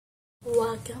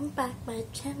Welcome back my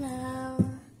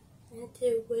channel.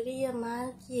 The video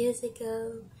month years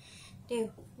ago, the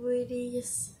video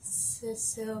is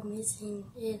so amazing.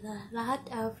 It's a lot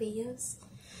of videos,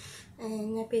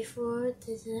 and before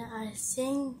this, I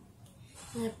sing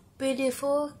the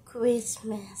beautiful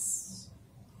Christmas.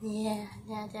 Yeah,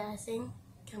 now that I sing,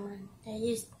 come on, I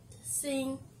used to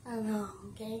sing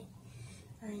along, okay?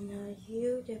 I know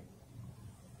you the.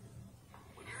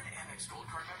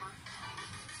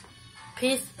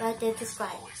 Please like and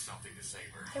subscribe.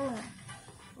 Come on.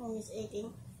 I'm just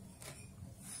eating.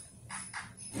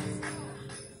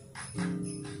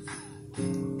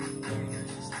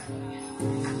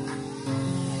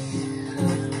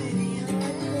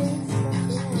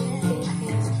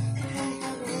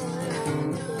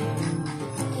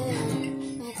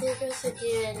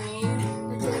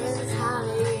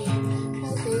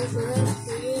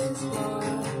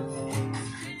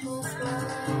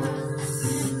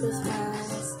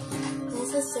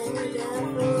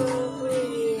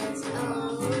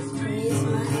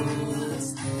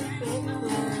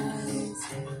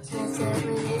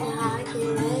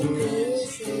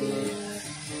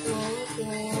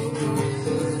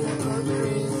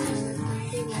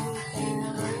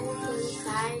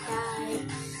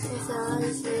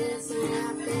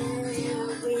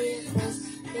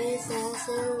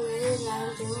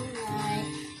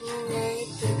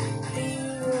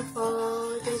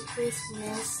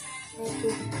 Christmas, make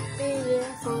it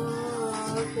beautiful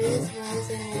Christmas,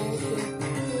 and make it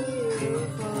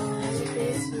beautiful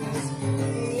Christmas,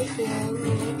 make it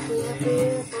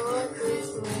beautiful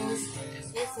Christmas.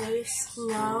 It's very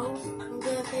snow, and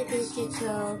the baby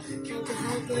digital, and the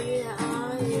high baby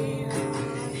all year.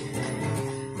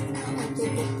 And the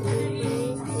baby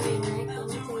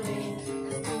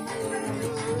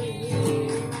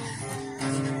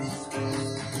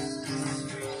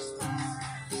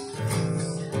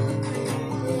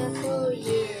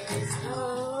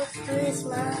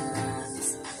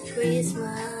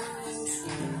Christmas,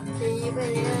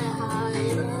 baby,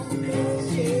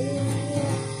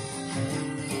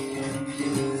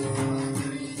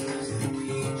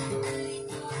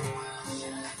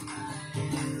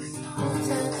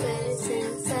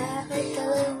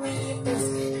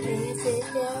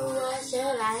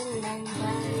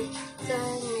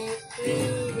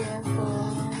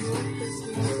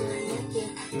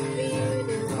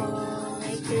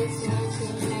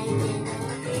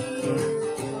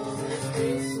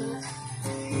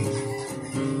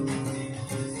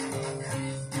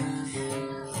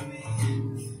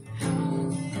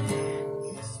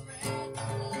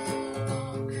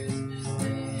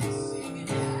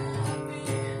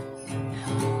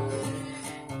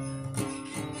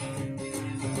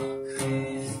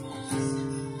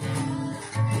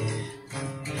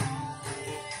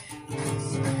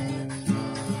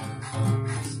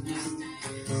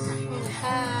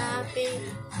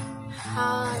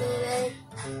 holiday,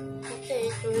 okay,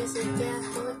 Christmas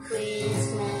for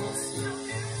Christmas.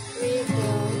 We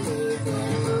go to the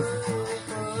moon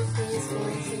for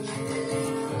Christmas.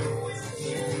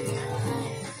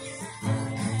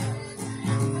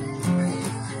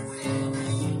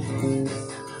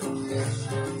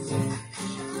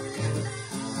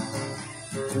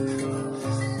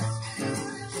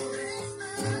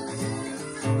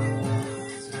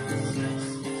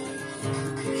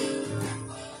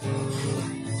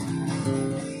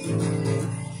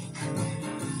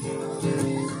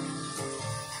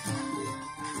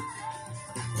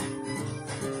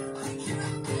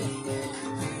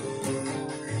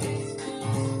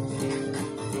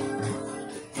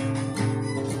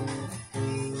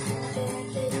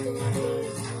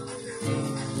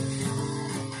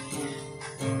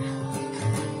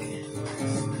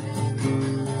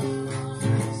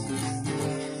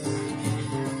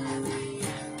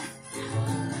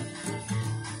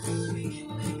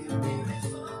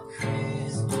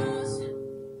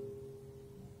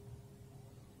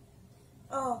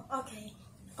 Oh, okay.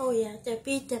 Oh yeah, there'll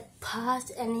be the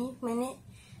pause any minute,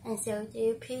 and so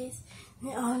you please, I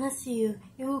honest you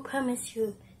promise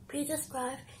you, please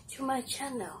subscribe to my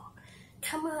channel.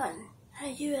 Come on,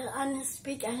 you will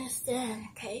understand,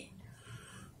 okay?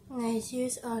 I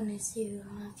use honest you,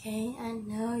 okay? I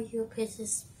know you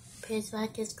please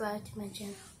like subscribe to my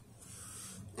channel.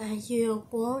 And you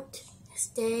won't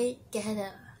stay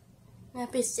together. Now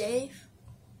be safe,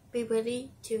 be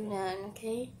ready to learn,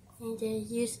 okay? And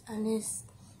use honest,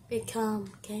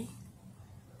 become, okay?